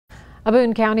A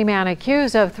Boone County man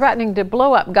accused of threatening to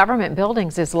blow up government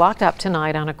buildings is locked up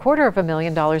tonight on a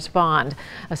 $250,000 bond.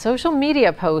 A social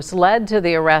media post led to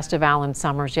the arrest of Alan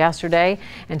Summers yesterday,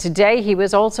 and today he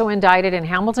was also indicted in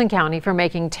Hamilton County for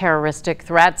making terroristic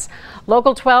threats.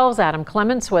 Local 12's Adam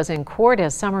Clements was in court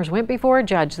as Summers went before a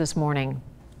judge this morning.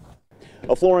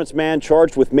 A Florence man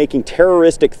charged with making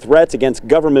terroristic threats against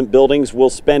government buildings will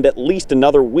spend at least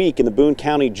another week in the Boone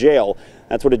County Jail.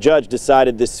 That's what a judge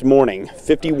decided this morning.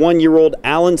 51-year-old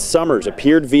Alan Summers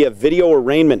appeared via video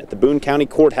arraignment at the Boone County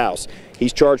Courthouse.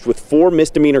 He's charged with 4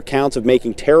 misdemeanor counts of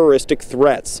making terroristic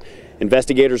threats.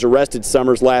 Investigators arrested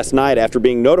Summers last night after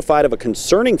being notified of a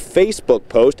concerning Facebook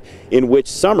post in which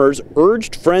Summers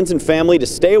urged friends and family to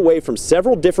stay away from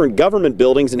several different government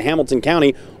buildings in Hamilton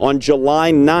County on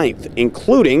July 9th,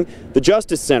 including the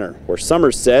Justice Center, where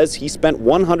Summers says he spent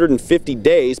 150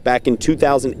 days back in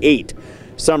 2008.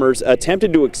 Summers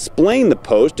attempted to explain the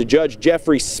post to Judge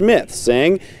Jeffrey Smith,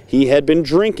 saying he had been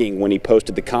drinking when he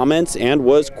posted the comments and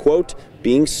was, quote,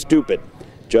 being stupid.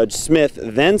 Judge Smith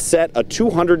then set a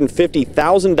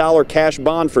 $250,000 cash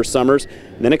bond for Summers,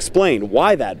 and then explained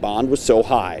why that bond was so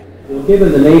high. Well,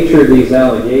 given the nature of these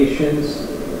allegations,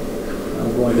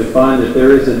 I'm going to find that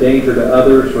there is a danger to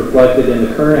others reflected in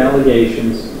the current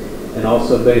allegations, and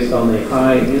also based on the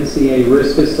high NCA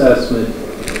risk assessment,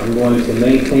 I'm going to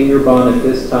maintain your bond at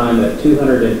this time at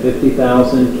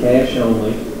 $250,000 cash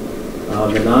only.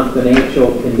 The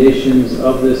non-financial conditions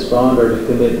of this bond are to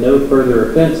commit no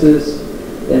further offenses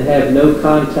and have no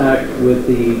contact with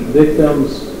the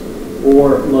victims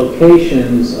or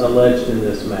locations alleged in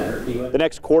this matter. The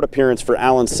next court appearance for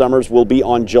Alan Summers will be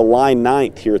on July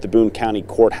 9th here at the Boone County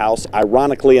Courthouse.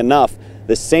 Ironically enough,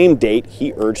 the same date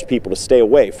he urged people to stay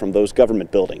away from those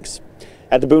government buildings.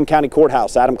 At the Boone County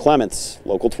Courthouse, Adam Clements,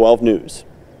 Local 12 News.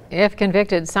 If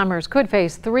convicted, Summers could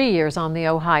face 3 years on the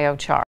Ohio charge.